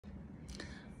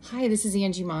Hi, this is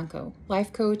Angie Monko,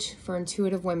 life coach for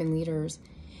intuitive women leaders.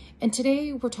 And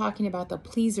today we're talking about the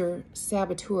Pleaser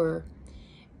Saboteur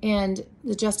and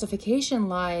the justification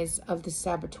lies of the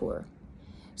saboteur.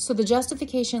 So the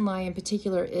justification lie in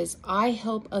particular is I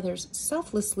help others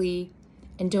selflessly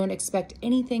and don't expect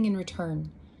anything in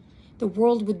return. The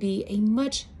world would be a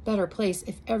much better place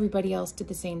if everybody else did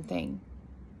the same thing.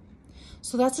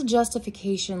 So that's a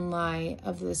justification lie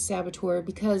of the saboteur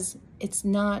because it's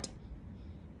not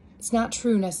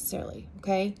true necessarily,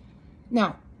 okay?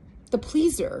 Now, the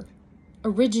pleaser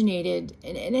originated,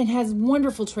 and it has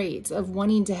wonderful traits of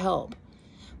wanting to help.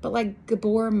 But like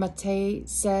Gabor Mate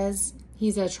says,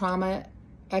 he's a trauma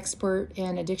expert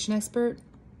and addiction expert.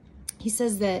 He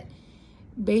says that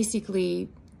basically,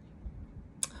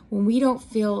 when we don't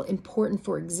feel important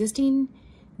for existing,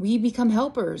 we become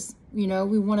helpers. You know,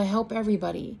 we want to help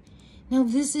everybody. Now,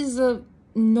 this is a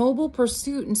noble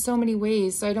pursuit in so many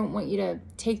ways, so I don't want you to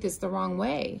take this the wrong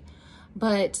way.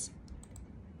 But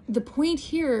the point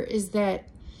here is that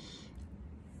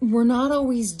we're not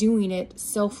always doing it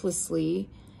selflessly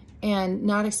and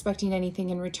not expecting anything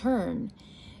in return.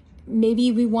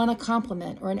 Maybe we want a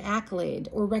compliment or an accolade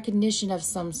or recognition of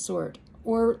some sort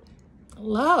or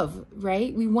love,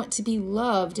 right? We want to be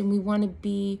loved and we want to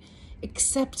be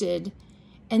accepted.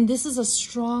 And this is a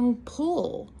strong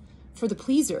pull for the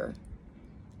pleaser.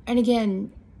 And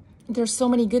again, there's so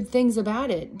many good things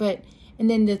about it, and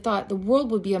then the thought, the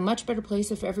world would be a much better place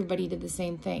if everybody did the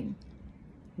same thing.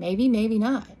 Maybe, maybe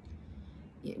not.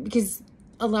 Because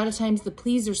a lot of times the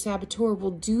pleaser saboteur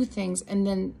will do things and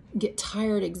then get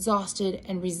tired, exhausted,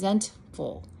 and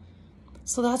resentful.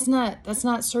 So that's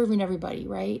not serving everybody,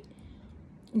 right?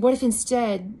 What if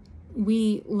instead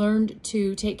we learned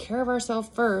to take care of ourselves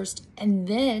first, and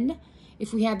then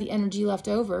if we have the energy left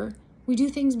over, we do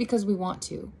things because we want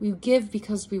to. We give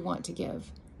because we want to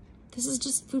give. This is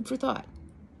just food for thought.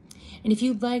 And if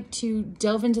you'd like to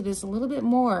delve into this a little bit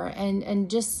more and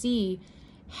just see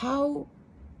how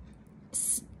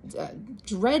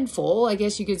dreadful, I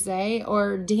guess you could say,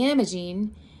 or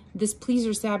damaging this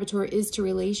pleaser saboteur is to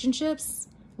relationships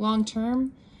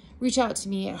long-term, reach out to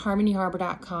me at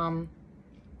harmonyharbor.com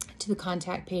to the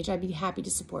contact page. I'd be happy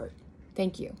to support.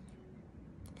 Thank you.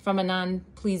 From a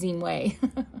non-pleasing way.